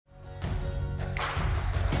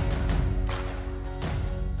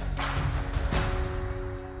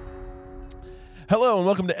Hello and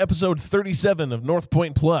welcome to episode 37 of North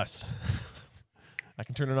Point Plus. I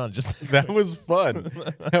can turn it on just That was fun.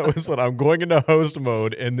 That was fun. I'm going into host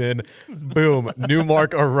mode, and then boom, new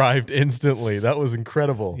Mark arrived instantly. That was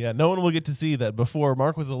incredible. Yeah, no one will get to see that before.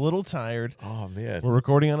 Mark was a little tired. Oh, man. We're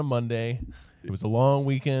recording on a Monday. It was a long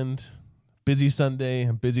weekend, busy Sunday,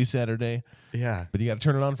 and busy Saturday. Yeah. But you got to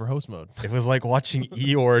turn it on for host mode. It was like watching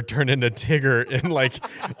Eeyore turn into Tigger and like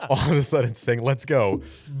all of a sudden saying, let's go.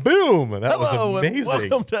 Boom. That Hello, was and amazing.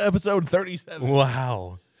 welcome to episode 37.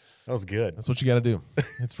 Wow. That was good. That's what you got to do.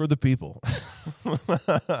 It's for the people.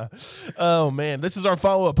 Oh, man. This is our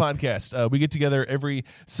follow-up podcast. We get together every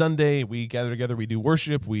Sunday. We gather together. We do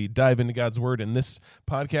worship. We dive into God's word. And this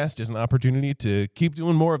podcast is an opportunity to keep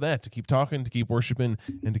doing more of that, to keep talking, to keep worshiping,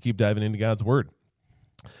 and to keep diving into God's word.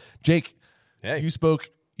 Jake, Hey. you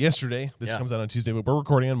spoke yesterday. This Yeah. comes out on Tuesday, but we're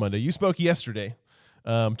recording on Monday. You spoke yesterday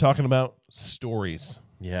talking about stories.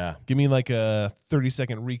 Yeah. Give me like a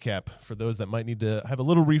 30-second recap for those that might need to have a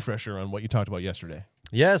little refresher on what you talked about yesterday.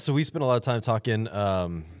 Yeah, so we spent a lot of time talking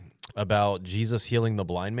about Jesus healing the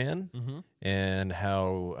blind man and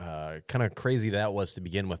how kind of crazy that was to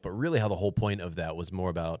begin with, but really how the whole point of that was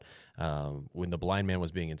more about when the blind man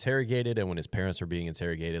was being interrogated and when his parents were being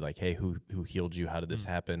interrogated, like, hey, who healed you? How did this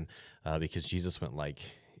happen? Because Jesus went like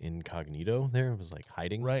incognito there, was like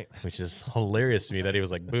hiding, Right. which is hilarious to me that he was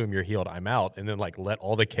like, boom, you're healed, I'm out, and then like let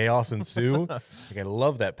all the chaos ensue. Like, I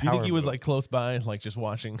love that Do you power think he was move. like close by, like just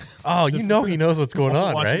watching? Oh, you know he knows what's going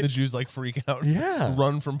on, watching right? the Jews like freak out, Yeah.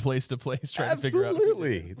 run from place to place, trying to figure out.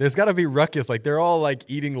 Absolutely. There's got to be ruckus. Like they're all like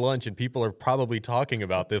eating lunch and people are probably talking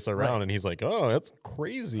about this around. Right. And he's like, oh, that's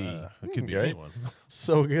crazy. It could be Right? anyone.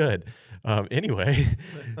 So good. Anyway,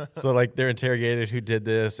 so like they're interrogated who did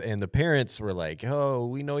this. And the parents were like, oh,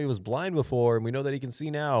 we know he was blind before and we know that he can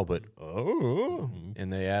see now. But,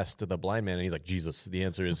 and they asked the blind man and he's like, Jesus. The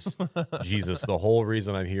answer is Jesus. The whole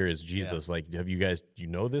reason I'm here is Jesus. Like, have you guys, you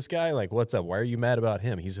know this guy? Like, what's up? Why are you mad about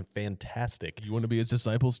him? He's fantastic. You want to be his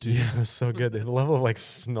disciples too? Yeah, it was so good. The level of like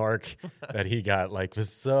snark that he got like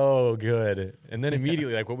was so good. And then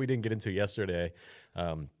immediately, like what we didn't get into yesterday,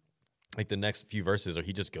 like the next few verses, or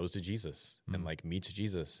he just goes to Jesus and like meets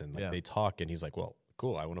Jesus and like they talk, and he's like, "Well,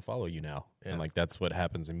 cool, I want to follow you now." And like that's what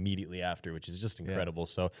happens immediately after, which is just incredible.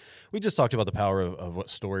 So we just talked about the power of what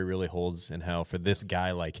story really holds, and how for this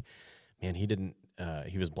guy, like, man, he didn't.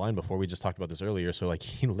 He was blind before. We just talked about this earlier. So like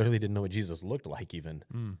he literally didn't know what Jesus looked like even,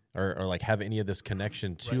 or like have any of this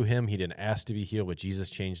connection to him. He didn't ask to be healed, but Jesus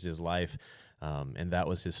changed his life. And that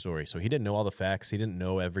was his story. So he didn't know all the facts. He didn't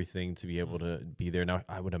know everything to be able to be there. Now,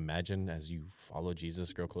 I would imagine as you follow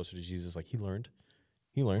Jesus, grow closer to Jesus, like he learned,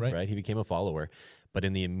 right? He became a follower. But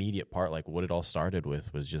in the immediate part, like what it all started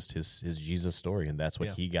with was just his Jesus story. And that's what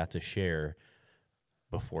he got to share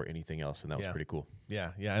before anything else. And that was pretty cool.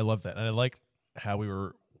 Yeah, I love that. And I like how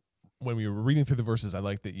when we were reading through the verses, I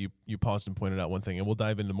like that you paused and pointed out one thing, and we'll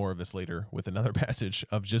dive into more of this later with another passage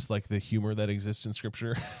of just like the humor that exists in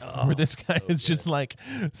Scripture, where this guy is just like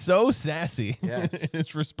so sassy. Yes.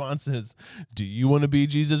 His response is, "Do you want to be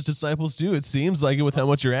Jesus' disciples too?" It seems like it with how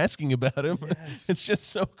much you're asking about him. Yes. It's just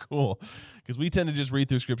so cool because we tend to just read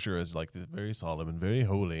through Scripture as like very solemn and very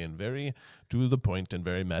holy and very to the point and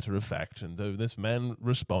very matter of fact. And this man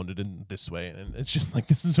responded in this way, and it's just like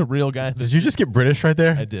this is a real guy. Did you just get British right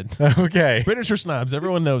there? I did. Okay. British are snobs.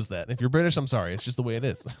 Everyone knows that. If you're British, I'm sorry. It's just the way it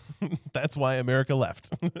is. That's why America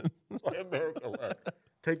left. That's why America left.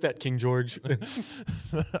 Take that, King George.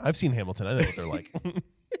 I've seen Hamilton. I know what they're like.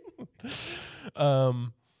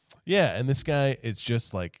 Yeah, and this guy is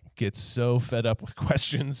just like gets so fed up with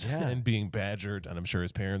questions and being badgered, and I'm sure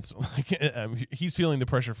his parents like he's feeling the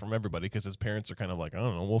pressure from everybody because his parents are kind of like, I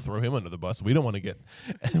don't know, we'll throw him under the bus. We don't want to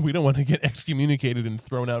get excommunicated and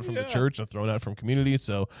thrown out from the church or thrown out from community,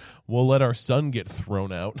 so we'll let our son get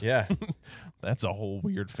thrown out. Yeah. That's a whole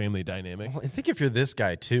weird family dynamic. Well, I think if you're this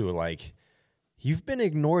guy too, like you've been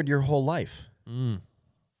ignored your whole life.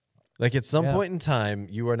 Like at some point in time,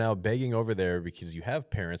 you are now begging over there because you have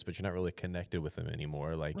parents, but you're not really connected with them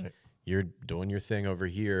anymore. Like you're doing your thing over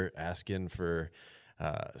here, asking for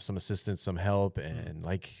some assistance, some help, and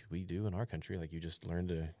like we do in our country, like you just learn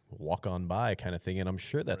to walk on by kind of thing. And I'm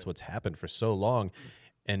sure that's what's happened for so long.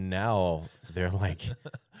 And now they're like,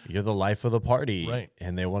 you're the life of the party,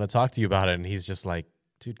 and they want to talk to you about it. And he's just like,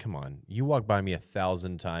 dude, come on. You walked by me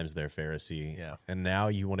 1,000 times there, Pharisee. Yeah. And now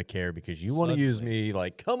you want to care because you want to use me.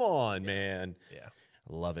 Like, come on, man. Yeah.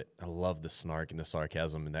 I love it. I love the snark and the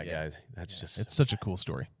sarcasm in that guy. That's just... It's such a cool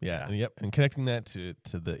story. Yeah. And connecting that to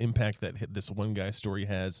the impact that this one guy's story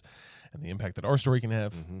has and the impact that our story can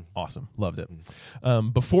have. Awesome. Loved it.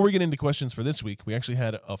 Before we get into questions for this week, we actually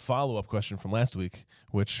had a follow-up question from last week,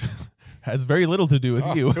 which has very little to do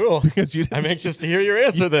with you. Cool. Because you I'm anxious to hear your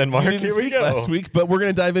answer then, Mark. you didn't Here we speak go. last week, but we're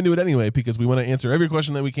going to dive into it anyway because we want to answer every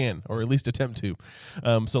question that we can, or at least attempt to.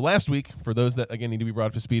 So last week, for those that, again, need to be brought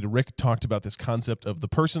up to speed, Rick talked about this concept of the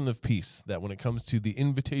person of peace, that when it comes to the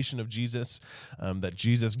invitation of Jesus, that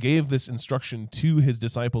Jesus gave this instruction to his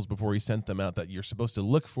disciples before he sent them out, that you're supposed to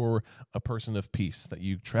look for a person of peace, that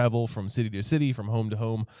you travel from city to city, from home to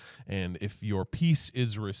home, and if your peace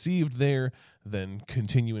is received there, then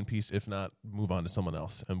continue in peace. If not, move on to someone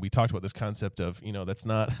else. And we talked about this concept of, it's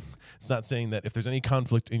not saying that if there's any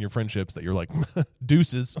conflict in your friendships that you're like,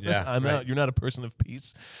 deuces, I'm out. You're not a person of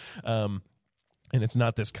peace. And it's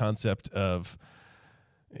not this concept of,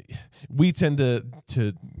 we tend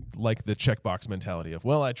to like the checkbox mentality of,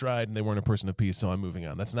 well, I tried and they weren't a person of peace, so I'm moving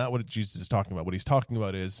on. That's not what Jesus is talking about. What he's talking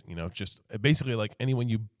about is, just basically like anyone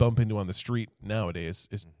you bump into on the street nowadays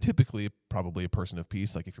is typically probably a person of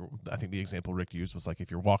peace. Like I think the example Rick used was like if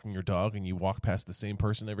you're walking your dog and you walk past the same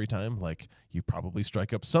person every time, like you probably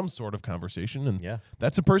strike up some sort of conversation, and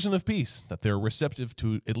that's a person of peace, that they're receptive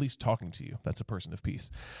to at least talking to you. That's a person of peace.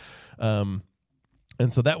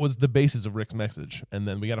 And so that was the basis of Rick's message. And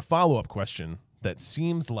then we got a follow-up question that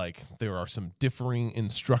seems like there are some differing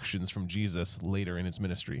instructions from Jesus later in his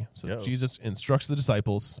ministry. So Jesus instructs the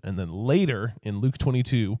disciples, and then later in Luke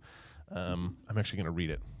 22, I'm actually going to read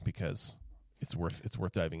it because it's worth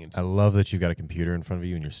diving into. I love that you've got a computer in front of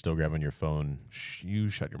you and you're still grabbing your phone. You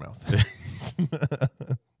shut your mouth.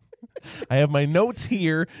 I have my notes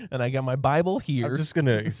here, and I got my Bible here. I'm just going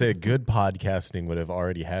to say good podcasting would have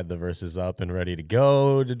already had the verses up and ready to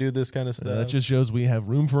go to do this kind of stuff. That just shows we have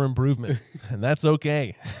room for improvement, and that's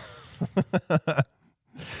okay.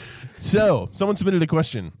 So, someone submitted a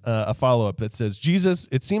question, a follow-up that says,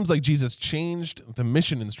 it seems like Jesus changed the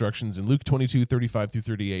mission instructions in Luke 22, 35 through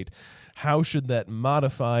 38. How should that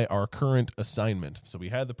modify our current assignment? So we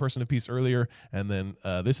had the person of peace earlier, and then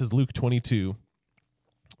this is Luke 22,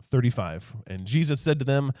 35. And Jesus said to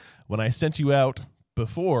them, when I sent you out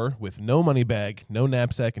before with no money bag, no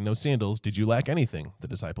knapsack, and no sandals, did you lack anything? The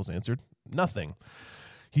disciples answered, nothing.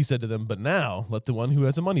 He said to them, but now let the one who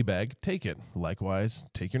has a money bag take it. Likewise,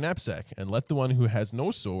 take your knapsack, and let the one who has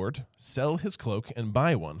no sword sell his cloak and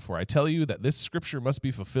buy one. For I tell you that this scripture must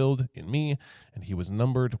be fulfilled in me. And he was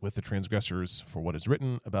numbered with the transgressors, for what is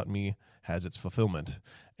written about me has its fulfillment.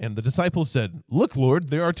 And the disciples said, look, Lord,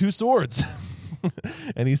 there are 2 swords.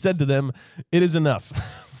 And he said to them, it is enough.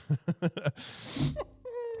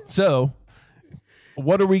 So,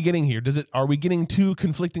 what are we getting here? Are we getting 2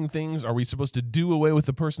 conflicting things? Are we supposed to do away with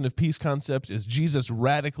the person of peace concept? Is Jesus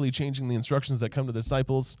radically changing the instructions that come to the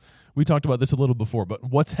disciples? We talked about this a little before, but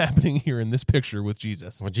what's happening here in this picture with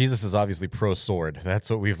Jesus? Well, Jesus is obviously pro-sword. That's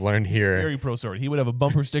what we've learned here. Very pro-sword. He would have a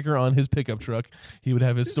bumper sticker on his pickup truck. He would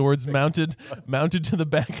have his swords mounted to the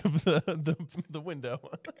back of the window.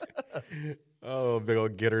 Oh, big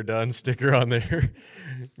old get her done sticker on there.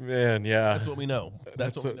 Man, yeah. That's what we know.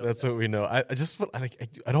 That's what we know. I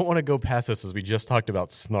don't want to go past this, as we just talked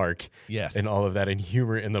about snark and all of that and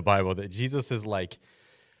humor in the Bible, that Jesus is like,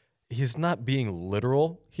 he's not being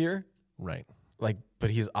literal here. Right. Like, but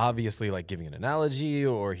he's obviously like giving an analogy,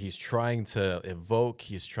 or he's trying to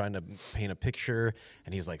he's trying to paint a picture,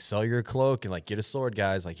 and he's like, sell your cloak and like get a sword,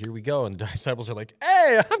 guys. Like, here we go. And the disciples are like,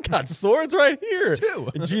 hey, I've got swords right here.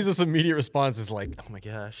 And Jesus' immediate response is like, oh my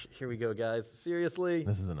gosh, here we go, guys. Seriously?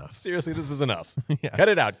 This is enough. Seriously, this is enough. Cut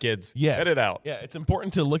it out, kids. Yes. Cut it out. Yeah, it's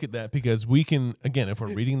important to look at that, because we can, again, if we're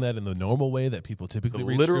reading that in the normal way that people typically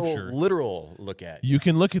read Scripture, literal look at. You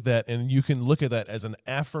can look at that, and you can look at that as an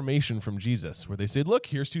affirmation from Jesus, where they say, look,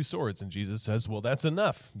 here's 2 swords. And Jesus says, well, that's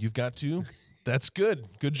enough. You've got 2. That's good.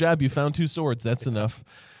 Good job. You found 2 swords. That's enough.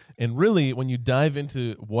 And really, when you dive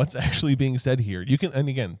into what's actually being said here, you can, and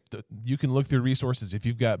again, you can look through resources. If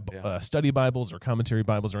you've got study Bibles or commentary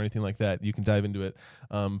Bibles or anything like that, you can dive into it.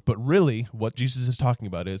 But really, what Jesus is talking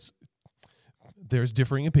about is there's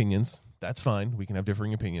differing opinions. That's fine. We can have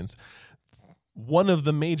differing opinions. One of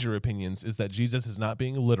the major opinions is that Jesus is not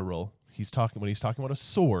being literal. When he's talking about a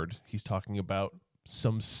sword, he's talking about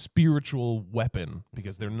some spiritual weapon,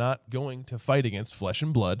 because they're not going to fight against flesh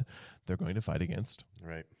and blood. They're going to fight against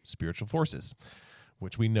spiritual forces,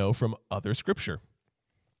 which we know from other Scripture.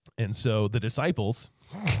 And so the disciples,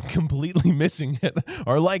 completely missing it,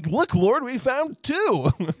 are like, look, Lord, we found 2.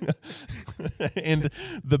 And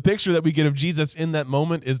the picture that we get of Jesus in that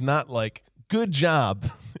moment is not like, good job.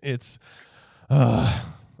 It's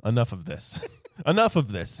enough of this. Enough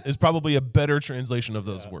of this is probably a better translation of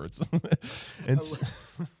those words. And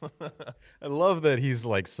I love that he's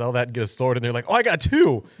like, sell that and get a sword, and they're like, oh, I got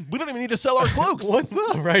 2. we don't even need to sell our cloaks. What's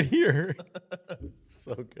up right here?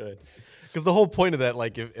 So good. Because the whole point of that,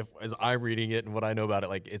 like, if as I'm reading it and what I know about it,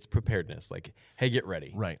 like, it's preparedness. Like, hey, get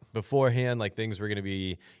ready. Right. Beforehand, like, things were going to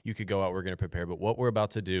be, you could go out, we're going to prepare. But what we're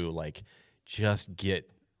about to do, like, just get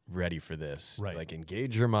ready for this. Right. Like,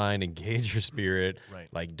 engage your mind, engage your spirit. Right.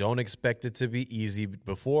 Like, don't expect it to be easy.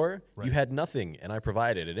 Before, you had nothing, and I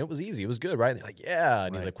provided, and it was easy. It was good, right? And they're like, yeah.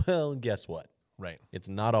 And he's like, well, guess what? Right. It's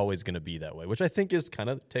not always going to be that way, which I think is kind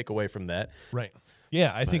of takeaway from that. Right.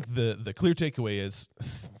 Yeah, I think the clear takeaway is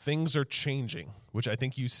things are changing, which I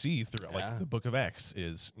think you see throughout like the book of Acts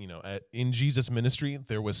is, in Jesus' ministry,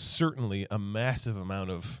 there was certainly a massive amount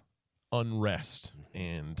of unrest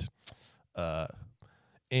and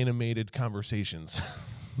animated conversations,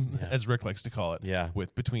 as Rick likes to call it,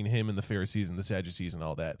 with between him and the Pharisees and the Sadducees and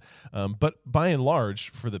all that. But by and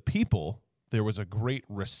large, for the people, there was a great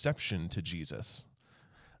reception to Jesus.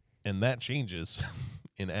 And that changes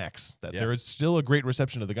in Acts, that there is still a great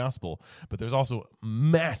reception of the gospel, but there's also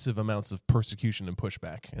massive amounts of persecution and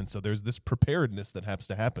pushback. And so there's this preparedness that has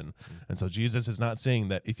to happen. And so Jesus is not saying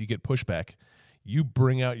that if you get pushback, you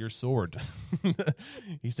bring out your sword.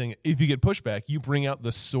 He's saying if you get pushback, you bring out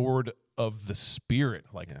the sword of the Spirit,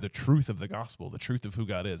 like the truth of the gospel, the truth of who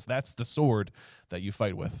God is. That's the sword that you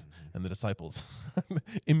fight with. And the disciples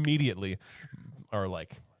immediately are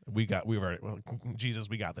like, Jesus,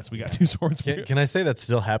 we got this. We got 2 swords. Can I say that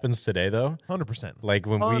still happens today, though? 100%. Like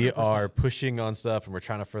when we are pushing on stuff and we're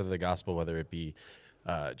trying to further the gospel, whether it be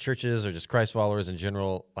churches or just Christ followers in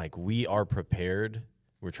general, like we are prepared.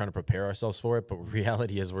 We're trying to prepare ourselves for it. But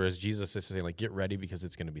reality is, whereas Jesus is saying, like, get ready because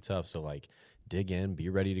it's going to be tough. So, like, dig in, be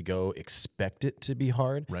ready to go, expect it to be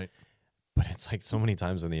hard. Right. But it's like so many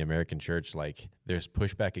times in the American church, like, there's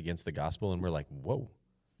pushback against the gospel, and we're like, whoa.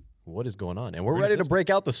 What is going on? And we're ready to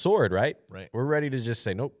break out the sword, right? Right. We're ready to just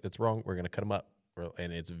say, nope, that's wrong. We're going to cut them up.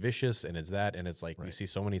 And it's vicious, and it's that. And it's like we see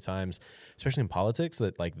so many times, especially in politics,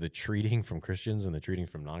 that like the treating from Christians and the treating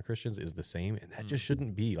from non-Christians is the same. And that just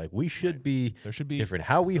shouldn't be. Like we should be there should be different.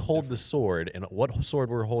 How we hold the sword and what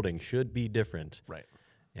sword we're holding should be different. Right.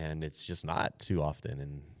 And it's just not too often.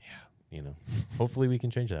 And, hopefully we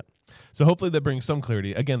can change that. So hopefully that brings some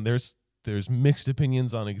clarity. Again, there's mixed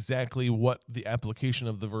opinions on exactly what the application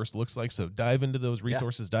of the verse looks like. So dive into those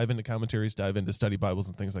resources, dive into commentaries, dive into study Bibles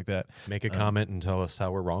and things like that. Make a comment and tell us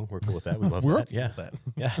how we're wrong. We're cool with that. We love we're that. Okay with that.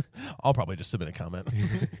 Yeah. I'll probably just submit a comment.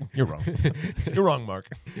 You're wrong. You're wrong, Mark.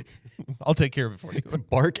 I'll take care of it for you.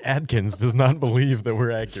 Bark Adkins does not believe that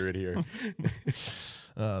we're accurate here.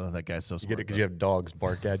 That guy's so smart. You get it because you have dogs,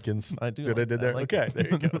 Bark Adkins. I do. Good I did there? Like okay, there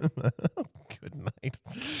you go. Good night.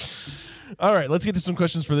 All right, let's get to some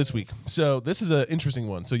questions for this week. So this is an interesting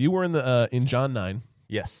one. So you were in John 9.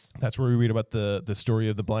 Yes. That's where we read about the story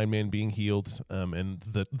of the blind man being healed and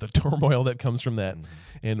the turmoil that comes from that. Mm-hmm.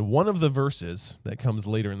 And one of the verses that comes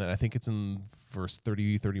later in that, I think it's in verse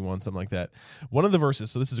 30, 31, something like that. One of the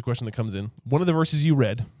verses, so this is a question that comes in. One of the verses you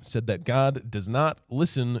read said that God does not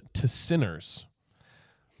listen to sinners.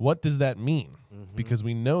 What does that mean? Mm-hmm. Because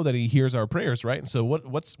we know that he hears our prayers, right? And so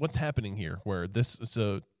what's happening here where this,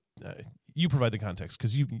 you provide the context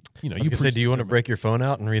because you said, do you want to break your phone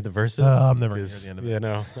out and read the verses? I'm never going to hear the end of it. Yeah,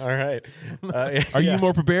 no. All right. Are you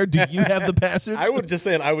more prepared? Do you have the passage? I would just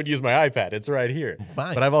say I would use my iPad. It's right here.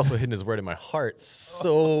 Fine. But I've also hidden his word in my heart.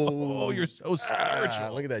 So you're so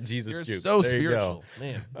spiritual. Look at that Jesus You're juke. so there spiritual.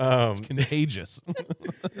 Man, it's contagious.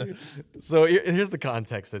 So here's the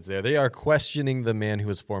context that's there. They are questioning the man who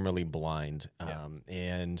was formerly blind.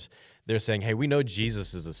 And they're saying, hey, we know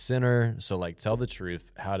Jesus is a sinner, so like tell the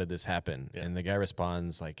truth. How did this happen? Yeah. And the guy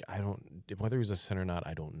responds like, whether he was a sinner or not,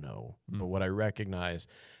 I don't know. But what I recognize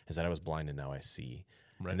is that I was blind and now I see.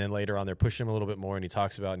 Right. And then later on, they're pushing him a little bit more, and he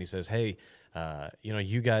talks about, and he says, hey,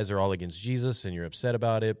 you guys are all against Jesus and you're upset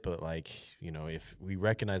about it, but if we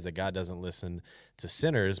recognize that God doesn't listen to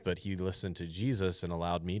sinners, but he listened to Jesus and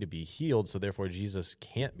allowed me to be healed, so therefore Jesus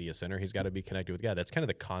can't be a sinner. He's got to be connected with God. That's kind of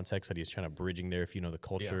the context that he's trying to bridging there, if you know the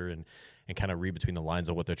culture and kind of read between the lines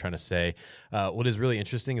of what they're trying to say. What is really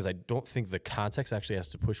interesting is I don't think the context actually has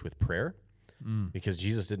to push with prayer because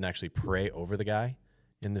Jesus didn't actually pray over the guy.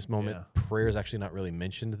 In this moment, prayer is actually not really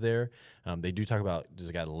mentioned there. They do talk about, does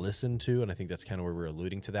a guy listen to? And I think that's kind of where we're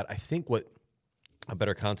alluding to that. I think what a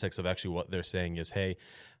better context of actually what they're saying is, hey,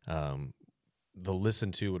 the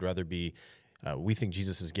listen to would rather be, we think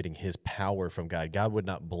Jesus is getting his power from God. God would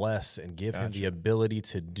not bless and give him the ability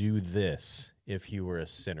to do this if he were a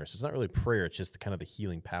sinner. So it's not really prayer. It's just kind of the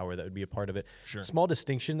healing power that would be a part of it. Sure. Small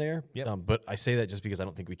distinction there. Yep. But I say that just because I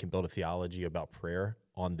don't think we can build a theology about prayer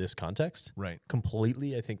on this context. Right.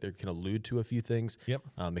 Completely. I think they can allude to a few things. Yep.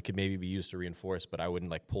 It could maybe be used to reinforce, but I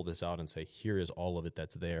wouldn't like pull this out and say, here is all of it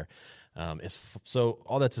that's there. So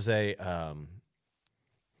all that to say,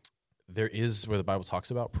 there is where the Bible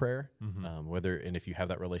talks about prayer, whether and if you have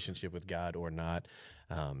that relationship with God or not.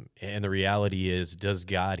 And the reality is, does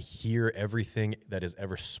God hear everything that is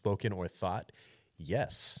ever spoken or thought?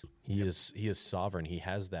 Yes, he is sovereign. He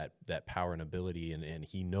has that power and ability, and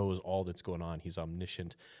he knows all that's going on. He's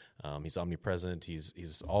omniscient. He's omnipresent.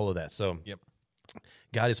 He's all of that. So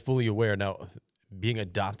God is fully aware. Now, being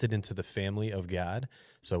adopted into the family of God,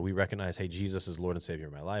 so we recognize, hey, Jesus is Lord and Savior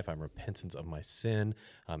of my life. I'm repentant of my sin,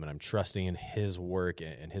 and I'm trusting in his work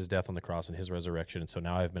and his death on the cross and his resurrection. And so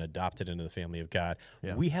now I've been adopted into the family of God.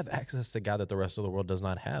 Yeah. We have access to God that the rest of the world does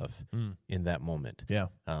not have in that moment. Yeah.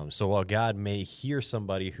 So while God may hear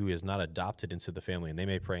somebody who is not adopted into the family, and they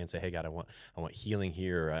may pray and say, hey, God, I want healing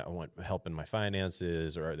here, or I want help in my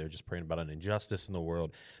finances, or they're just praying about an injustice in the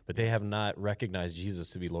world, but they have not recognized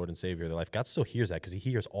Jesus to be Lord and Savior of their life. God still hears that because he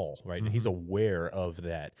hears all, right? And he's aware of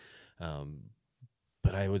that.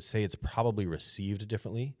 But I would say it's probably received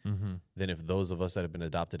differently than if those of us that have been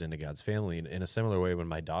adopted into God's family. In a similar way, when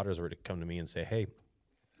my daughters were to come to me and say, hey,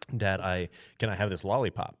 Dad, can I have this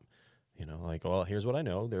lollipop? You know, like, well, here's what I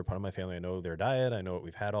know. They're part of my family. I know their diet. I know what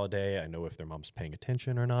we've had all day. I know if their mom's paying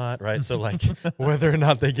attention or not, right? So, like, whether or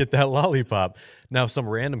not they get that lollipop. Now, if some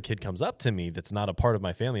random kid comes up to me that's not a part of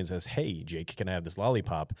my family and says, hey, Jake, can I have this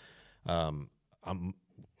lollipop?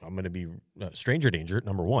 I'm going to be stranger danger,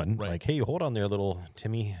 number one. Right. Like, hey, hold on there, little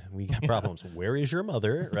Timmy. We got problems. Where is your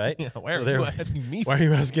mother, right? Why are you asking me? Why are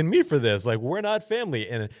you asking me for this? Like, we're not family.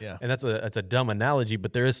 And that's a dumb analogy,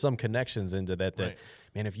 but there is some connections into that.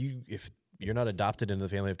 Man, if you're not adopted into the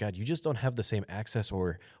family of God, you just don't have the same access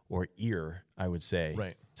or ear, I would say,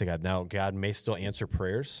 to God. Now, God may still answer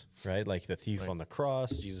prayers, right? Like the thief on the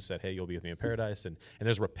cross, Jesus said, hey, you'll be with me in paradise. And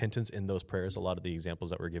there's repentance in those prayers, a lot of the examples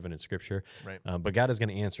that were given in Scripture. Right. But God is going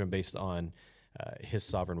to answer them based on his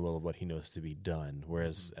sovereign will of what he knows to be done.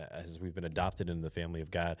 Whereas as we've been adopted into the family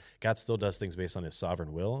of God, God still does things based on his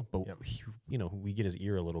sovereign will, but we get his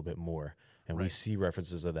ear a little bit more. And we see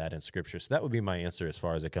references of that in Scripture. So that would be my answer as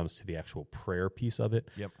far as it comes to the actual prayer piece of it.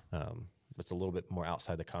 Yep. It's a little bit more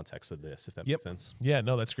outside the context of this, if that makes sense. Yeah,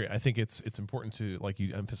 no, that's great. I think it's important to, like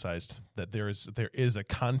you emphasized, that there is a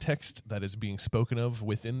context that is being spoken of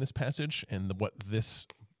within this passage, and what this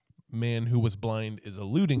man who was blind is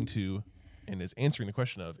alluding to and is answering the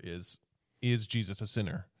question of is Jesus a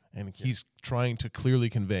sinner? And he's trying to clearly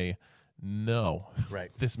convey, no,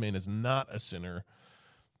 this man is not a sinner.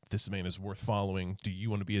 This man is worth following. Do you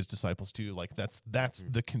want to be his disciples too? Like that's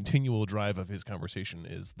the continual drive of his conversation.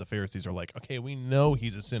 Is the Pharisees are like, okay, we know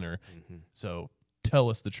he's a sinner, so tell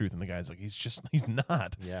us the truth. And the guy's like, he's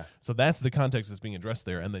not. Yeah. So that's the context that's being addressed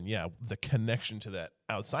there. And then the connection to that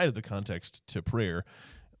outside of the context to prayer,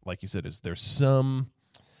 like you said, is there's some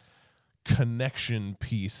connection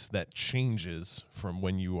piece that changes from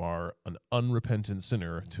when you are an unrepentant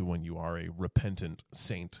sinner to when you are a repentant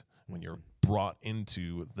saint. When you're brought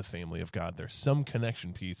into the family of God, there's some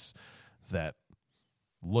connection piece that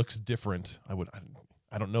looks different.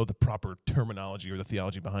 I don't know the proper terminology or the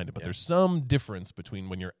theology behind it, but there's some difference between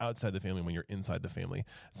when you're outside the family and when you're inside the family.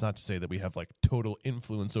 It's not to say that we have like total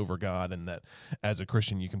influence over God and that as a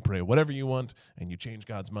Christian you can pray whatever you want and you change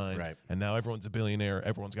God's mind. Right. And now everyone's a billionaire,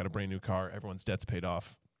 everyone's got a brand new car, everyone's debt's paid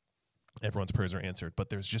off, everyone's prayers are answered. But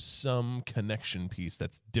there's just some connection piece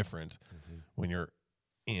that's different when you're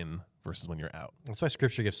in versus when you're out. That's why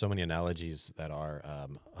Scripture gives so many analogies that are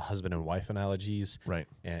husband and wife analogies, right?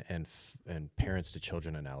 And parents to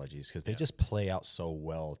children analogies, because they just play out so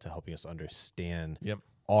well to helping us understand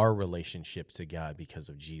our relationship to God because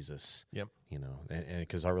of Jesus. Yep. You know, and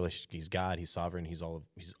because our relationship, he's God, he's sovereign, he's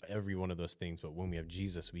every one of those things. But when we have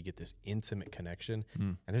Jesus, we get this intimate connection,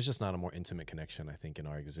 and there's just not a more intimate connection, I think, in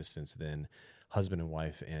our existence than husband and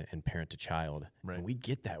wife and parent to child. Right. And we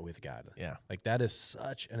get that with God. Yeah. Like that is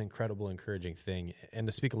such an incredible, encouraging thing. And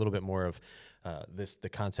to speak a little bit more of the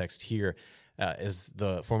context here, as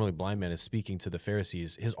the formerly blind man is speaking to the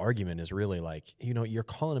Pharisees, his argument is really like, you're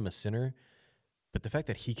calling him a sinner, but the fact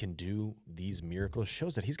that he can do these miracles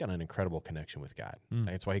shows that he's got an incredible connection with God.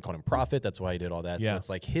 That's why he called him prophet. That's why he did all that. So it's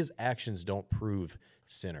like his actions don't prove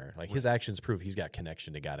sinner. Like his actions prove he's got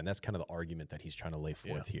connection to God. And that's kind of the argument that he's trying to lay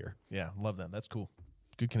forth here. Yeah, love that. That's cool.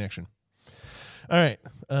 Good connection. All right.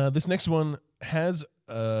 This next one has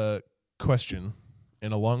a question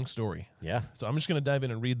and a long story. Yeah. So I'm just going to dive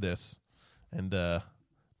in and read this, and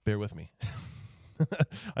bear with me.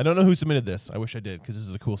 I don't know who submitted this. I wish I did, because this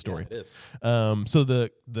is a cool story. Yeah, it is. So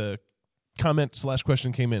the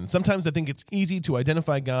comment/question came in. Sometimes I think it's easy to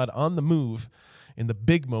identify God on the move in the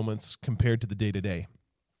big moments compared to the day-to-day.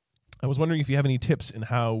 I was wondering if you have any tips in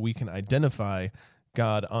how we can identify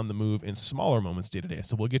God on the move in smaller moments day-to-day.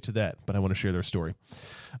 So we'll get to that, but I want to share their story.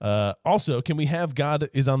 Also, can we have God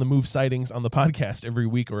is on the move sightings on the podcast every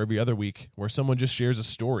week or every other week where someone just shares a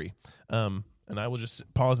story? And I will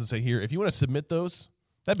just pause and say here, if you want to submit those,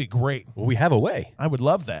 that'd be great. Well, we have a way. I would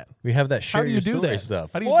love that. We have that share How do you your do story that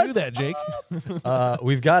stuff. How do you do that, Jake?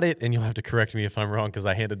 We've got it, and you'll have to correct me if I'm wrong, because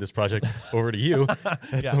I handed this project over to you.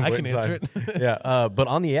 Yeah, I can answer it. Yeah, but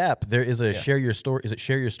on the app, there is a share your story. Is it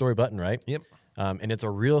share your story button, right? Yep. And it's a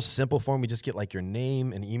real simple form. We just get like your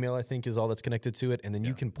name and email, I think, is all that's connected to it. And then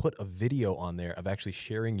you can put a video on there of actually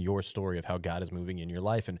sharing your story of how God is moving in your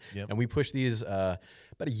life. And we pushed these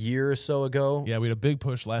about a year or so ago. Yeah, we had a big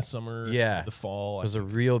push last summer. Yeah. The fall. It was a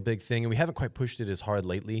real big thing. And we haven't quite pushed it as hard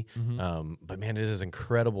lately. But man, it is an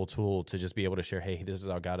incredible tool to just be able to share, hey, this is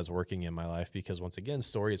how God is working in my life. Because once again,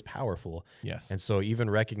 story is powerful. Yes. And so even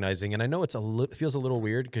recognizing, and I know it feels a little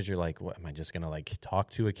weird because you're like, what, am I just going to like talk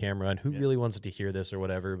to a camera? And who really wants to hear this or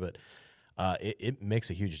whatever? But it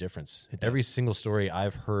makes a huge difference. Every single story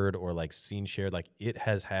I've heard or like seen shared, like it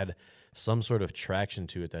has had some sort of traction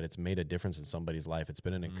to it, that it's made a difference in somebody's life. It's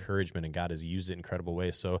been an encouragement, and God has used it in incredible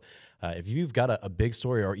ways. So if you've got a big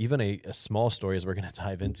story or even a small story, as we're going to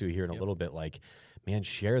dive into here in a little bit, like, man,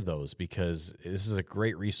 share those, because this is a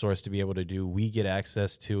great resource to be able to do. We get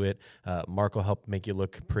access to it. Mark will help make you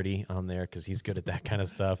look pretty on there, because he's good at that kind of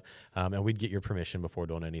stuff. And we'd get your permission before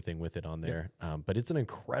doing anything with it on there. But it's an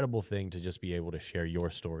incredible thing to just be able to share your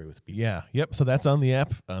story with people. Yeah. Yep. So that's on the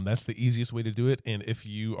app. That's the easiest way to do it. And if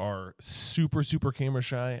you are super, super camera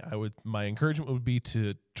shy, my encouragement would be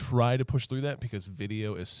to try to push through that, because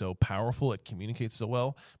video is so powerful. It communicates so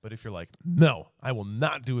well. But if you're like, no, I will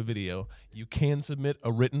not do a video, you can submit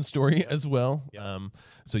a written story as well. Yep.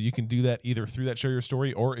 So you can do that either through that share your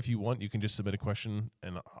story, or if you want, you can just submit a question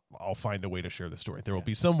and I'll find a way to share the story. There will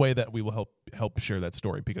be some way that we will help share that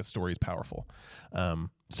story, because story is powerful.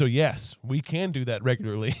 So yes, we can do that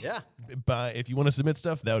regularly. Yeah. But if you want to submit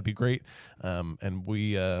stuff, that would be great. And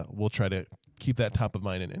we'll try to keep that top of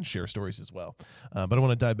mind and share stories as well. But I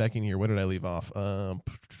want to dive back in here. Where did I leave off?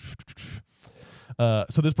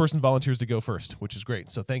 So this person volunteers to go first, which is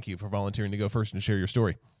great. So thank you for volunteering to go first and share your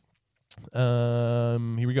story. Here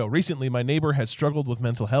we go. Recently, my neighbor has struggled with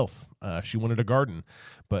mental health. She wanted a garden,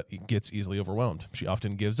 but gets easily overwhelmed. She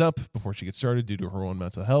often gives up before she gets started due to her own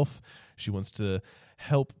mental health. She wants to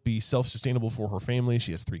help be self-sustainable for her family. She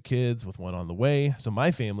has 3 kids with 1 on the way. So my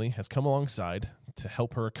family has come alongside to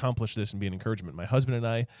help her accomplish this and be an encouragement. My husband and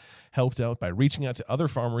I helped out by reaching out to other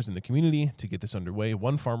farmers in the community to get this underway.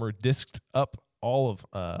 One farmer disked up all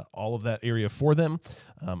of that area for them.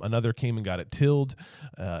 Another came and got it tilled,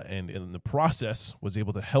 and in the process was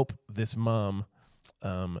able to help this mom,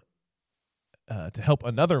 to help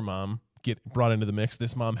another mom get brought into the mix.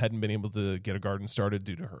 This mom hadn't been able to get a garden started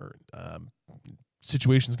due to her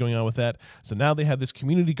situations going on with that. So now they have this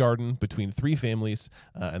community garden between 3 families,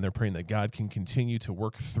 and they're praying that God can continue to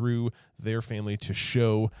work through their family to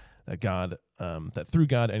show that that through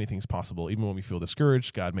God, anything's possible. Even when we feel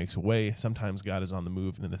discouraged, God makes a way. Sometimes God is on the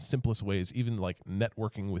move, and in the simplest ways, even like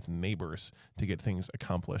networking with neighbors to get things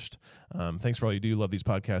accomplished. Thanks for all you do. Love these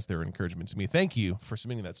podcasts. They're an encouragement to me. Thank you for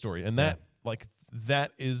submitting that story. And that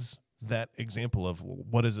is that example of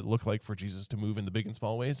what does it look like for Jesus to move in the big and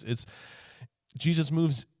small ways. Is Jesus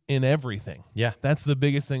moves in everything. Yeah. That's the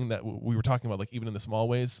biggest thing that we were talking about, like even in the small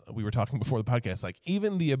ways. We were talking before the podcast, like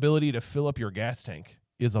even the ability to fill up your gas tank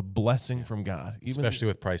is a blessing from God. Especially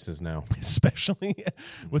with prices now. Especially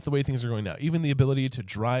with the way things are going now. Even the ability to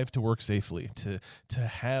drive to work safely, to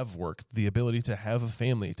have work, the ability to have a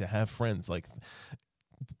family, to have friends. Like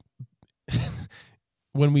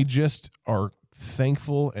when we just are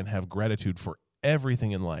thankful and have gratitude for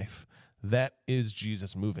everything in life, that is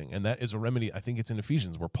Jesus moving. And that is a remedy. I think it's in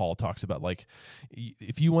Ephesians where Paul talks about, like,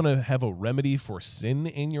 if you want to have a remedy for sin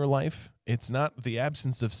in your life, it's not the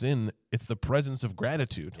absence of sin, it's the presence of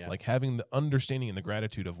gratitude. Yeah. Like having the understanding and the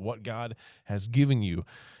gratitude of what God has given you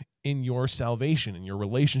in your salvation, in your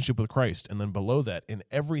relationship with Christ, and then below that, in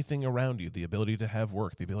everything around you, the ability to have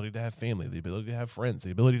work, the ability to have family, the ability to have friends,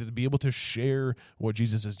 the ability to be able to share what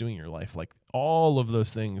Jesus is doing in your life. Like, all of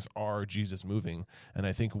those things are Jesus moving. And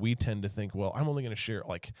I think we tend to think, well, I'm only going to share,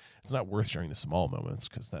 like, it's not worth sharing the small moments,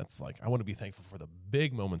 because that's like, I want to be thankful for the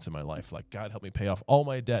big moments in my life. Like, God helped me pay off all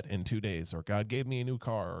my debt in 2 days, or God gave me a new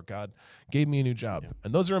car, or God gave me a new job. Yeah.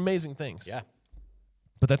 And those are amazing things. Yeah.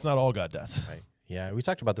 But that's not all God does. Right. Yeah, we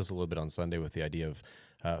talked about this a little bit on Sunday with the idea of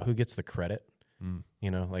who gets the credit.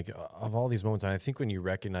 You know, like of all these moments. And I think when you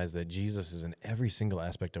recognize that Jesus is in every single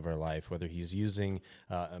aspect of our life, whether he's using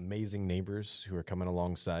amazing neighbors who are coming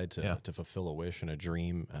alongside to fulfill a wish and a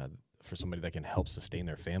dream for somebody that can help sustain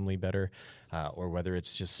their family better, or whether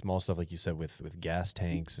it's just small stuff like you said with gas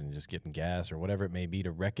tanks and just getting gas or whatever it may be,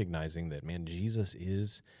 to recognizing that, man, Jesus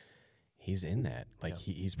is... He's in that. Like,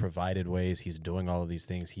 he's provided ways. He's doing all of these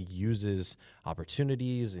things. He uses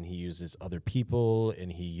opportunities, and he uses other people,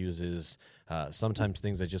 and he uses sometimes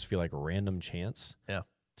things that just feel like random chance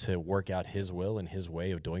to work out his will and his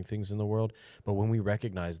way of doing things in the world. But when we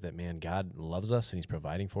recognize that, man, God loves us, and he's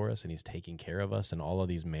providing for us, and he's taking care of us in all of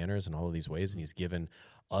these manners and all of these ways, and he's given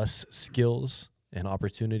us skills and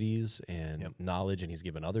opportunities and knowledge, and he's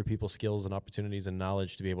given other people skills and opportunities and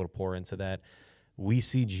knowledge to be able to pour into that. We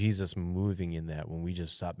see Jesus moving in that when we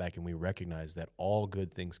just stop back and we recognize that all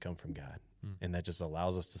good things come from God. And that just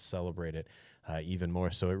allows us to celebrate it even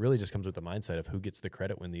more. So it really just comes with the mindset of who gets the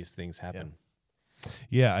credit when these things happen.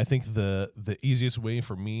 Yeah, I think the easiest way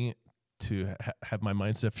for me to have my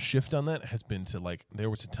mindset shift on that has been to, like, there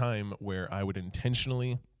was a time where I would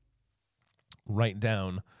intentionally write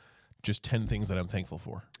down just 10 things that I'm thankful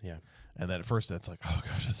for. Yeah. And then at first that's like, oh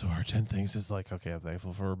gosh, it's so hard. 10 things is like, okay, I'm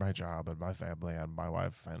thankful for my job and my family and my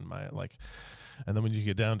wife and my, like, and then when you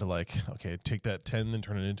get down to, like, okay, take that 10 and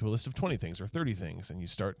turn it into a list of 20 things or 30 things. And you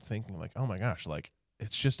start thinking, like, oh my gosh, like,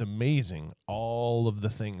 it's just amazing all of the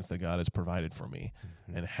things that God has provided for me.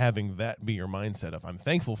 And having that be your mindset of, I'm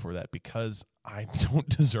thankful for that because I don't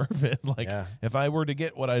deserve it. Like, if I were to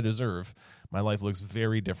get what I deserve, my life looks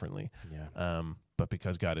very differently. But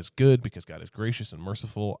because God is good, because God is gracious and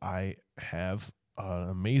merciful, I have an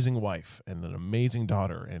amazing wife and an amazing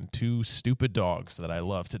daughter and 2 stupid dogs that I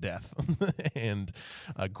love to death and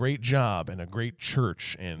a great job and a great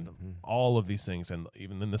church and all of these things. And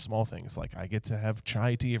even in the small things, like, I get to have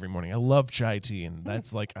chai tea every morning. I love chai tea, and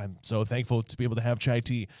that's like, I'm so thankful to be able to have chai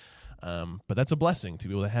tea. But that's a blessing to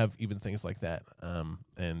be able to have even things like that.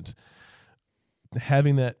 And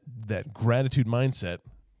having that gratitude mindset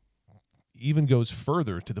even goes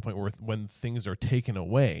further to the point where when things are taken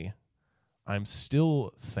away, I'm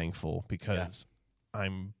still thankful because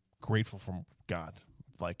I'm grateful from God.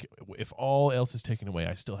 Like, if all else is taken away,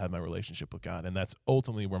 I still have my relationship with God. And that's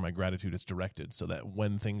ultimately where my gratitude is directed, so that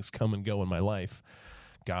when things come and go in my life,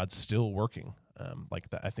 God's still working.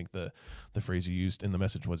 I think the phrase you used in the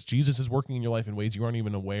message was, Jesus is working in your life in ways you aren't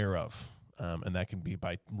even aware of. And that can be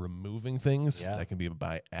by removing things. That can be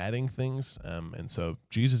by adding things. And so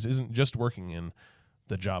Jesus isn't just working in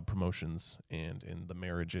the job promotions and in the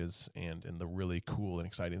marriages and in the really cool and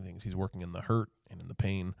exciting things. He's working in the hurt and in the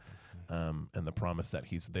pain, and the promise that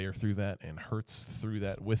he's there through that and hurts through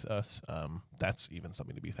that with us. That's even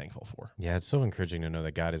something to be thankful for. Yeah, it's so encouraging to know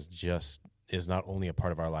that God is not only a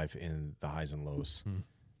part of our life in the highs and lows,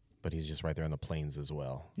 but he's just right there on the plains as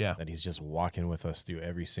well. Yeah. That he's just walking with us through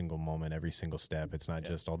every single moment, every single step. It's not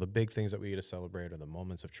just all the big things that we get to celebrate or the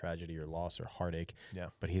moments of tragedy or loss or heartache,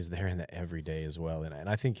 but he's there in the everyday as well. And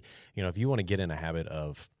I think, you know, if you want to get in a habit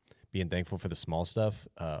of being thankful for the small stuff,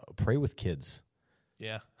 pray with kids.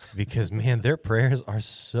 Yeah. Because, man, their prayers are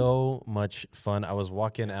so much fun. I was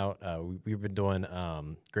walking out, we've been doing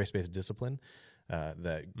grace-based discipline,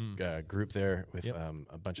 that group there with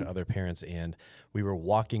a bunch of other parents, and we were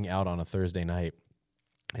walking out on a Thursday night,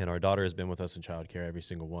 and our daughter has been with us in childcare, every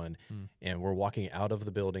single one, and we're walking out of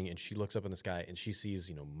the building, and she looks up in the sky, and she sees,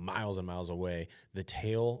 you know, miles and miles away, the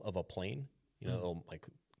tail of a plane, you know, little, like,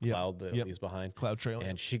 cloud that leaves behind. Cloud trail.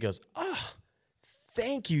 And she goes,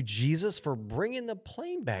 thank you, Jesus, for bringing the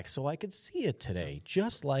plane back so I could see it today,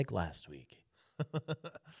 just like last week.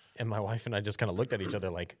 And my wife and I just kind of looked at each other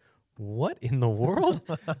like, what in the world?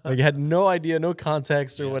 Like, had no idea, no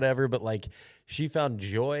context or whatever, but like, she found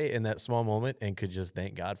joy in that small moment and could just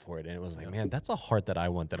thank God for it. And it was like, man, that's a heart that I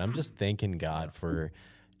want, that I'm just thanking God for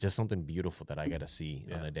just something beautiful that I got to see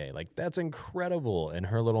on a day. Like, that's incredible. And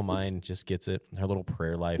her little mind just gets it. Her little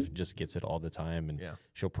prayer life just gets it all the time. And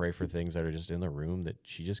she'll pray for things that are just in the room that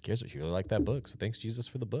she just cares about. She really liked that book. So thanks, Jesus,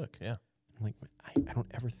 for the book. Yeah. I'm like, I don't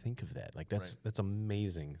ever think of that. Like, that's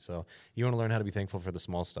amazing. So you want to learn how to be thankful for the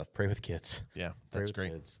small stuff. Pray with kids. Yeah, that's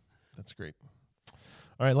great. Kids. That's great.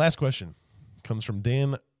 All right, last question comes from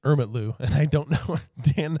Dan Ermitlu, and I don't know.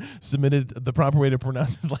 Dan submitted the proper way to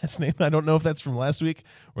pronounce his last name. I don't know if that's from last week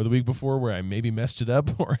or the week before where I maybe messed it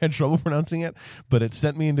up or had trouble pronouncing it, but it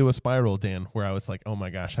sent me into a spiral, Dan, where I was like, oh my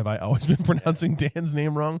gosh, have I always been pronouncing Dan's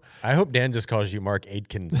name wrong? I hope Dan just calls you Mark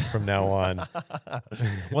Aidkins from now on.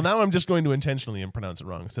 Well, now I'm just going to intentionally pronounce it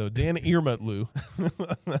wrong. So Dan Ermitlu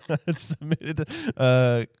submitted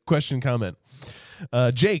a comment.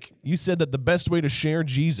 Jake, you said that the best way to share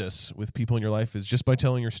Jesus with people in your life is just by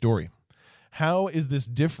telling your story. How is this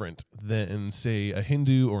different than, say, a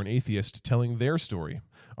Hindu or an atheist telling their story?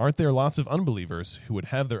 Aren't there lots of unbelievers who would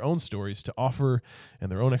have their own stories to offer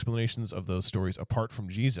and their own explanations of those stories apart from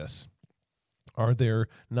Jesus? Are there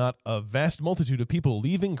not a vast multitude of people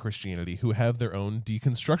leaving Christianity who have their own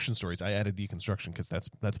deconstruction stories? I added deconstruction because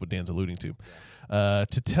that's what Dan's alluding to.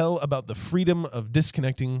 To tell about the freedom of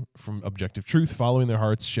disconnecting from objective truth, following their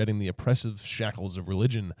hearts, shedding the oppressive shackles of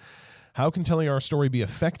religion. How can telling our story be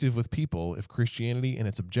effective with people if Christianity and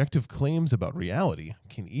its objective claims about reality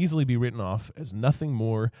can easily be written off as nothing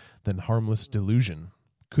more than harmless delusion?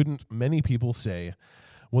 Couldn't many people say,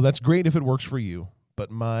 well, that's great if it works for you,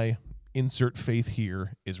 but my insert faith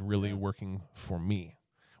here is really working for me?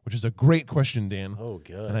 Which is a great question, Dan. Oh,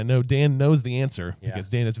 good. And I know Dan knows the answer because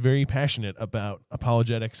Dan is very passionate about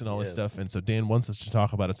apologetics and all this stuff. And so Dan wants us to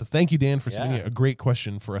talk about it. So thank you, Dan, for submitting a great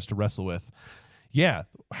question for us to wrestle with. Yeah.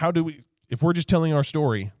 How do we, if we're just telling our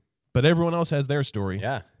story, but everyone else has their story,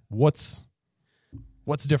 what's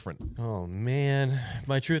different? Oh, man.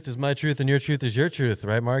 My truth is my truth and your truth is your truth,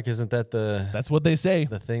 right, Mark? Isn't that That's what they say.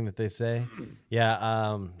 The thing that they say?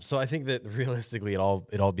 Yeah. So I think that realistically it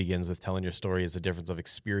all begins with telling your story is the difference of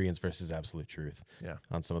experience versus absolute truth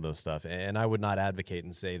on some of those stuff. And I would not advocate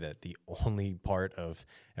and say that the only part of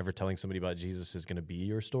ever telling somebody about Jesus is going to be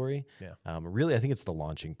your story. Really, I think it's the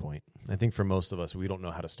launching point. I think for most of us, we don't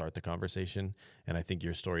know how to start the conversation. And I think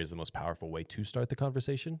your story is the most powerful way to start the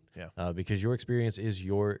conversation because your experience is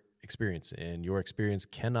your experience, and your experience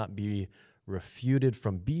cannot be refuted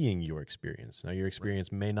from being your experience. Now, your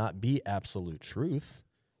experience may not be absolute truth.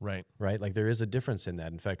 Right. Like there is a difference in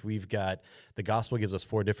that. In fact, we've got the gospel gives us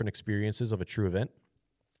 4 different experiences of a true event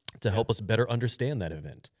to help us better understand that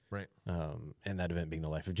event. Right. And that event being the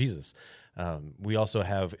life of Jesus. We also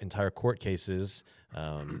have entire court cases,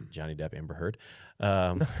 Johnny Depp, Amber Heard,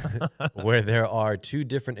 where there are 2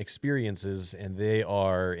 different experiences, and they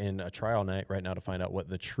are in a trial night right now to find out what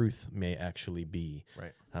the truth may actually be.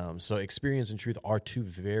 Right. So experience and truth are 2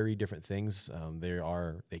 very different things.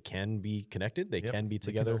 They can be connected. They can be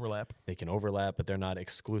together. They can overlap, but they're not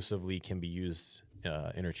exclusively can be used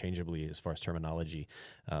interchangeably as far as terminology,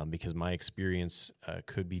 because my experience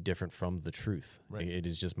could be different from the truth. Right. It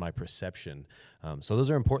is just my perception. So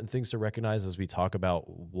those are important things to recognize as we talk about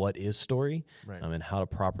what is story, and how to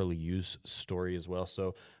properly use story as well.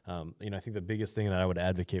 So, I think the biggest thing that I would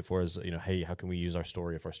advocate for is, hey, how can we use our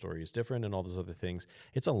story if our story is different and all those other things?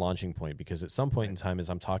 It's a launching point, because at some point in time, as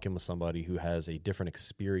I'm talking with somebody who has a different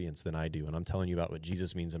experience than I do, and I'm telling you about what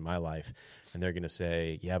Jesus means in my life, and they're going to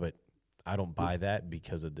say, yeah, but I don't buy that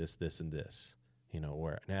because of this, this, and this.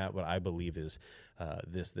 Or what I believe is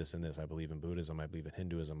this, this, and this. I believe in Buddhism. I believe in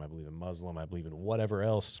Hinduism. I believe in Muslim. I believe in whatever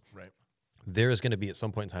else. Right. There is going to be at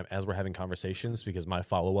some point in time, as we're having conversations, because my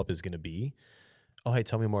follow-up is going to be, oh, hey,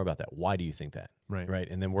 tell me more about that. Why do you think that? Right.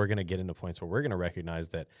 And then we're going to get into points where we're going to recognize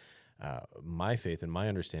that my faith and my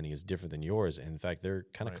understanding is different than yours. And in fact, they're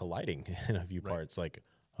kind of colliding in a few parts. Like,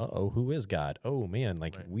 who is God? Oh, man,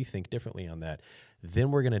 we think differently on that.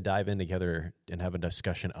 Then we're going to dive in together and have a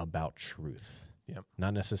discussion about truth.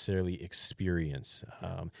 Not necessarily experience.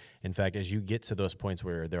 In fact, as you get to those points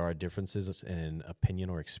where there are differences in opinion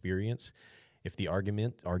or experience, if the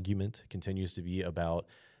argument continues to be about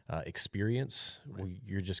experience, well,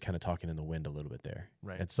 you're just kind of talking in the wind a little bit there.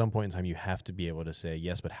 Right. At some point in time, you have to be able to say,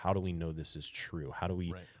 yes, but how do we know this is true? How do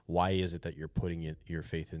we, why is it that you're putting your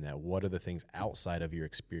faith in that? What are the things outside of your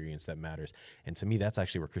experience that matters? And to me, that's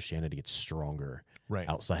actually where Christianity gets stronger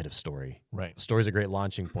outside of story. Right. Story is a great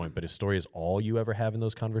launching point, but if story is all you ever have in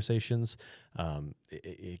those conversations,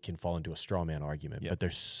 it can fall into a straw man argument. But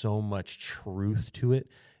there's so much truth to it.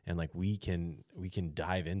 And we can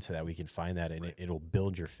dive into that. We can find that, and it'll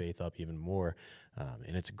build your faith up even more.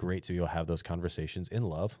 And it's great to be able to have those conversations in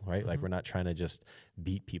love, right? Like we're not trying to just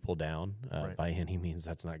beat people down by any means.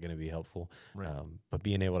 That's not going to be helpful. But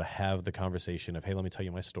being able to have the conversation of, hey, let me tell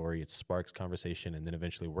you my story. It sparks conversation, and then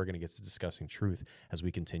eventually we're going to get to discussing truth as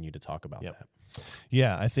we continue to talk about that.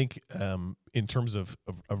 Yeah, I think in terms of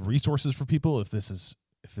resources for people, if this is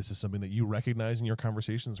if this is something that you recognize in your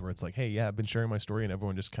conversations where it's like, hey, yeah, I've been sharing my story, and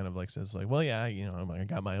everyone just kind of like says like, well, yeah, I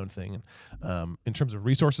got my own thing. And in terms of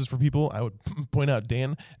resources for people, I would point out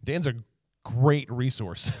Dan's a great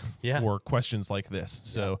resource for questions like this.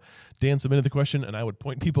 So Dan submitted the question, and I would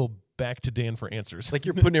point people back to Dan for answers. Like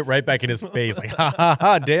you're putting it right back in his face. Like, ha, ha,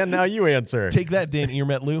 ha, Dan, now you answer. Take that, Dan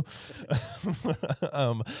Earmetlu.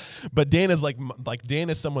 But Dan is like Dan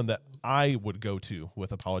is someone that I would go to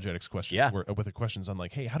with apologetics questions. Yeah. With the questions on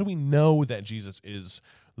like, hey, how do we know that Jesus is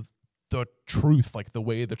the truth, like the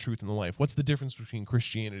way, the truth, and the life? What's the difference between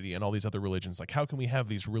Christianity and all these other religions? Like, how can we have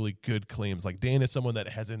these really good claims? Like, Dan is someone that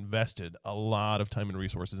has invested a lot of time and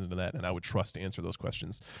resources into that, and I would trust to answer those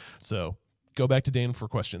questions. So go back to Dan for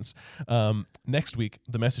questions. Next week,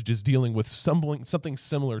 the message is dealing with something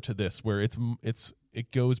similar to this, where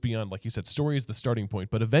it goes beyond, like you said, story is the starting point,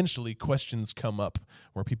 but eventually questions come up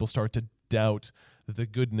where people start to doubt the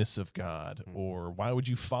goodness of God, or why would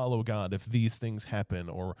you follow God if these things happen,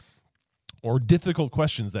 or difficult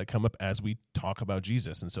questions that come up as we talk about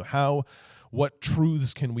Jesus. And so what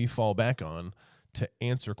truths can we fall back on to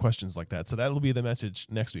answer questions like that? So that'll be the message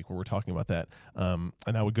next week where we're talking about that. And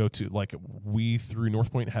I would go to, like, we through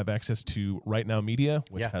North Point have access to Right Now Media,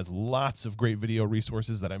 which has lots of great video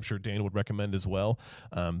resources that I'm sure Dan would recommend as well,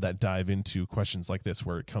 that dive into questions like this,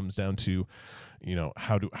 where it comes down to,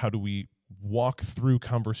 how do we walk through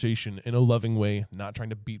conversation in a loving way, not trying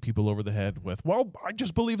to beat people over the head with, well, I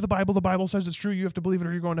just believe the Bible says it's true, you have to believe it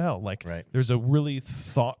or you're going to hell. Like, There's a really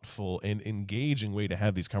thoughtful and engaging way to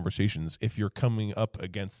have these conversations if you're coming up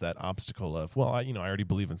against that obstacle of, well, I already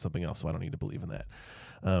believe in something else, so I don't need to believe in that.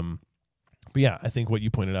 But yeah, I think what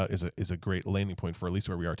you pointed out is a great landing point for at least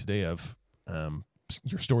where we are today of,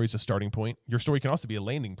 your story is a starting point. Your story can also be a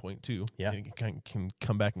landing point too. Yeah. You can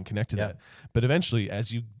come back and connect to that. But eventually,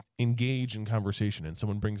 as you engage in conversation and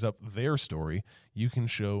someone brings up their story, you can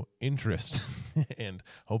show interest and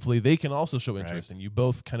hopefully they can also show interest. And you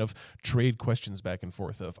both kind of trade questions back and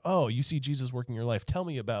forth of, oh, you see Jesus working your life. Tell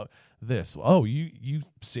me about this. Oh, you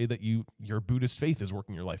say that your Buddhist faith is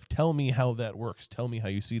working your life. Tell me how that works. Tell me how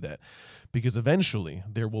you see that. Because eventually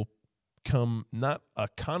there will come not a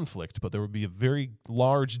conflict, but there would be a very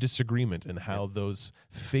large disagreement in how those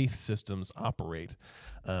faith systems operate.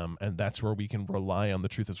 And that's where we can rely on the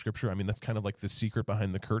truth of Scripture. I mean, that's kind of like the secret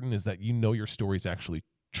behind the curtain, is that your story is actually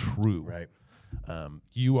true. Right.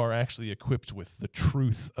 You are actually equipped with the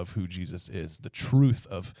truth of who Jesus is, the truth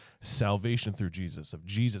of salvation through Jesus, of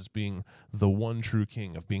Jesus being the one true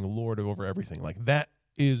King, of being Lord over everything. Like, that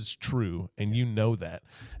is true, and you know that.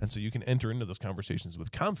 And so you can enter into those conversations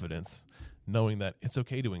with confidence, knowing that it's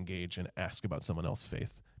okay to engage and ask about someone else's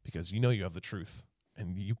faith, because you have the truth,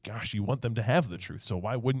 and you want them to have the truth. So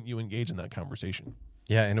why wouldn't you engage in that conversation?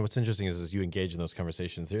 Yeah, and what's interesting is as you engage in those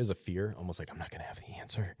conversations, there is a fear, almost like, I'm not going to have the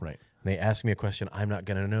answer. Right. And they ask me a question I'm not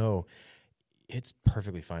going to know. It's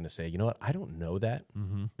perfectly fine to say, you know what, I don't know that.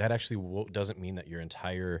 Mm-hmm. That actually doesn't mean that your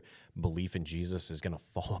entire belief in Jesus is going to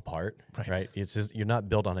fall apart, right? It's just, you're not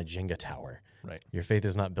built on a Jenga tower. Right. Your faith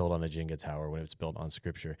is not built on a Jenga tower when it's built on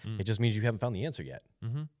Scripture. It just means you haven't found the answer yet.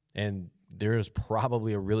 Mm-hmm. And there's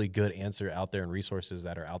probably a really good answer out there and resources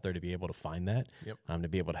that are out there to be able to find that, to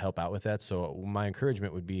be able to help out with that. So my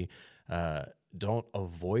encouragement would be, don't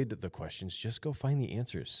avoid the questions, just go find the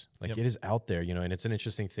answers. Like, it is out there, and it's an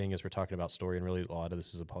interesting thing as we're talking about story, and really a lot of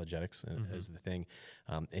this is apologetics as the thing.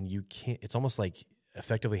 And you can't, it's almost like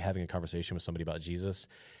effectively having a conversation with somebody about Jesus.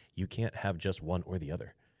 You can't have just one or the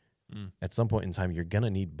other. At some point in time, you're going to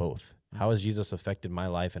need both. How has Jesus affected my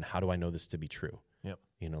life, and how do I know this to be true?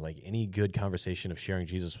 Like any good conversation of sharing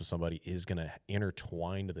Jesus with somebody is going to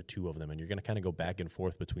intertwine the two of them, and you're going to kind of go back and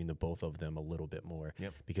forth between the both of them a little bit more.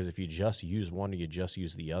 Because if you just use one or you just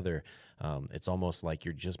use the other, it's almost like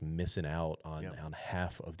you're just missing out on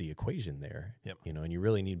half of the equation there. And you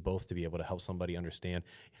really need both to be able to help somebody understand.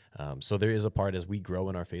 So there is a part as we grow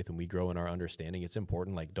in our faith and we grow in our understanding, it's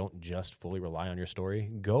important, like, don't just fully rely on your story.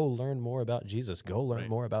 Go learn more about Jesus. Go learn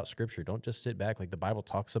more about Scripture. Don't just sit back. Like, the Bible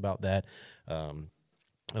talks about that.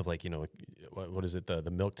 Of like, what is it? The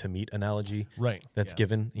milk to meat analogy, right? That's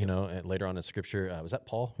given, later on in Scripture. Was that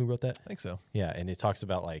Paul who wrote that? I think so. Yeah, and it talks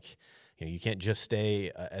about like, you can't just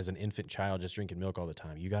stay as an infant child just drinking milk all the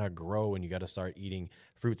time. You got to grow, and you got to start eating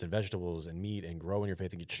fruits and vegetables and meat and grow in your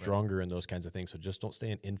faith and get stronger and those kinds of things. So just don't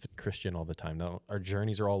stay an infant Christian all the time. Now, our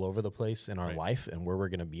journeys are all over the place in our life and where we're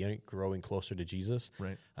going to be growing closer to Jesus.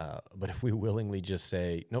 Right. But if we willingly just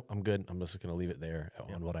say, nope, I'm good, I'm just going to leave it there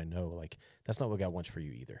on what I know, like, that's not what God wants for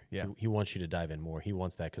you either. Yeah. He wants you to dive in more. He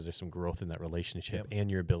wants that because there's some growth in that relationship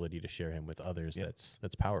and your ability to share Him with others.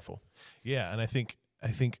 That's powerful. Yeah, and I think I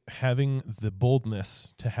think having the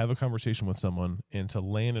boldness to have a conversation with someone and to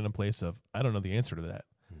land in a place of, I don't know the answer to that,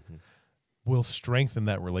 will strengthen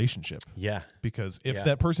that relationship. Yeah. Because if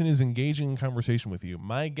that person is engaging in conversation with you,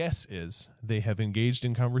 my guess is they have engaged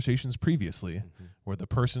in conversations previously where the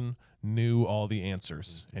person knew all the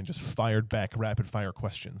answers and just fired back rapid fire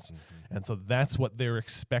questions. And so that's what they're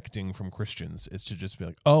expecting from Christians, is to just be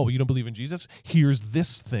like, oh, you don't believe in Jesus? Here's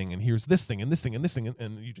this thing, and here's this thing, and this thing, and this thing.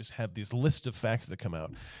 And you just have this list of facts that come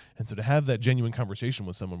out. And so to have that genuine conversation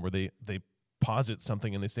with someone where they posit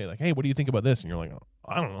something and they say like, hey, what do you think about this? And you're like, oh,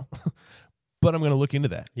 I don't know. But I'm going to look into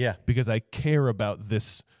that. Yeah. Because I care about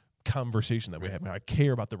this conversation that we have. I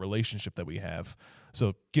care about the relationship that we have.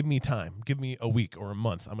 So give me time. Give me a week or a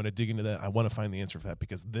month. I'm going to dig into that. I want to find the answer for that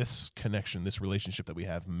because this connection, this relationship that we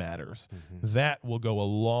have matters. That will go a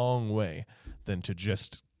long way than to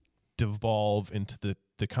just devolve into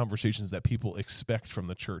the conversations that people expect from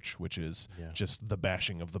the church, which is just the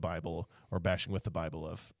bashing of the Bible or bashing with the Bible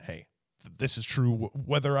of, hey, this is true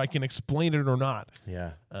whether I can explain it or not.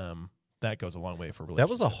 Yeah. That goes a long way for relationship.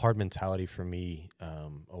 That was a hard mentality for me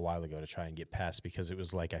a while ago to try and get past, because it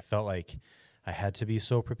was like I felt like I had to be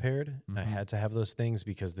so prepared. I had to have those things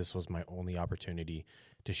because this was my only opportunity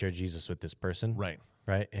to share Jesus with this person. Right.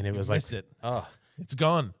 And it was like, it's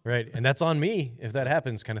gone. Right. And that's on me if that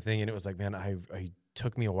happens, kind of thing. And it was like, man, I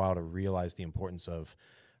took me a while to realize the importance of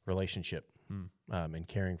relationship and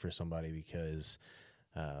caring for somebody, because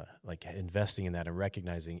like investing in that and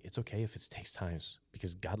recognizing it's okay if it takes time,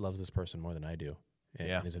 because God loves this person more than I do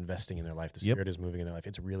and is investing in their life. The Spirit is moving in their life.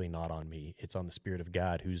 It's really not on me. It's on the Spirit of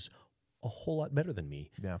God, who's a whole lot better than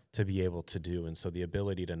me to be able to do. And so the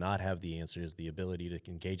ability to not have the answers, the ability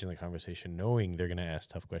to engage in the conversation, knowing they're going to ask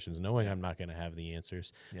tough questions, knowing I'm not going to have the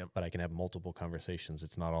answers, but I can have multiple conversations.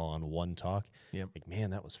 It's not all on one talk. Like, man,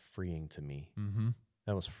 that was freeing to me.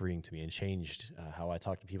 That was freeing to me and changed how I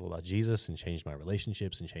talk to people about Jesus, and changed my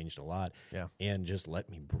relationships, and changed a lot. And just let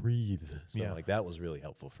me breathe. So like that was really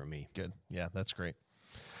helpful for me. Good. Yeah, that's great.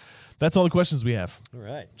 That's all the questions we have. All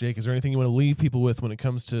right. Jake, is there anything you want to leave people with when it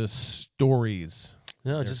comes to stories?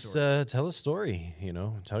 No, just tell a story,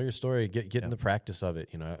 tell your story, get in the practice of it.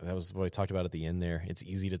 That was what I talked about at the end there. It's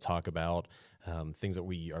easy to talk about things that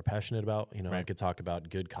we are passionate about. I could talk about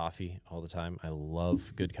good coffee all the time. I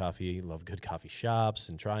love good coffee, love good coffee shops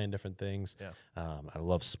and trying different things. I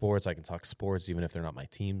love sports. I can talk sports even if they're not my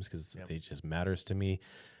teams, because it just matters to me.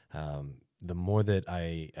 The more that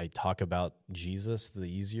I talk about Jesus, the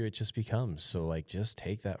easier it just becomes. So like, just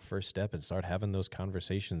take that first step and start having those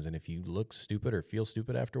conversations. And if you look stupid or feel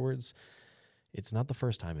stupid afterwards, it's not the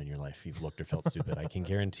first time in your life you've looked or felt stupid. I can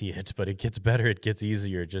guarantee it, but it gets better. It gets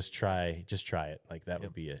easier. Just try it. Like that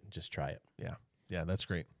would be it. Just try it. Yeah. That's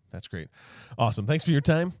great. Awesome. Thanks for your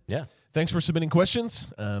time. Yeah. Thanks for submitting questions.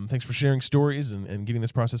 Thanks for sharing stories and getting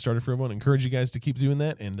this process started for everyone. Encourage you guys to keep doing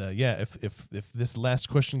that. And if this last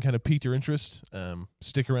question kind of piqued your interest,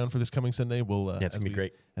 stick around for this coming Sunday. We'll it's gonna be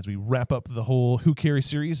great as we wrap up the whole Who Carries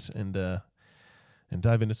series and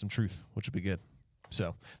dive into some truth, which will be good.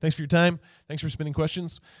 So thanks for your time. Thanks for submitting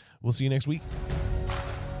questions. We'll see you next week.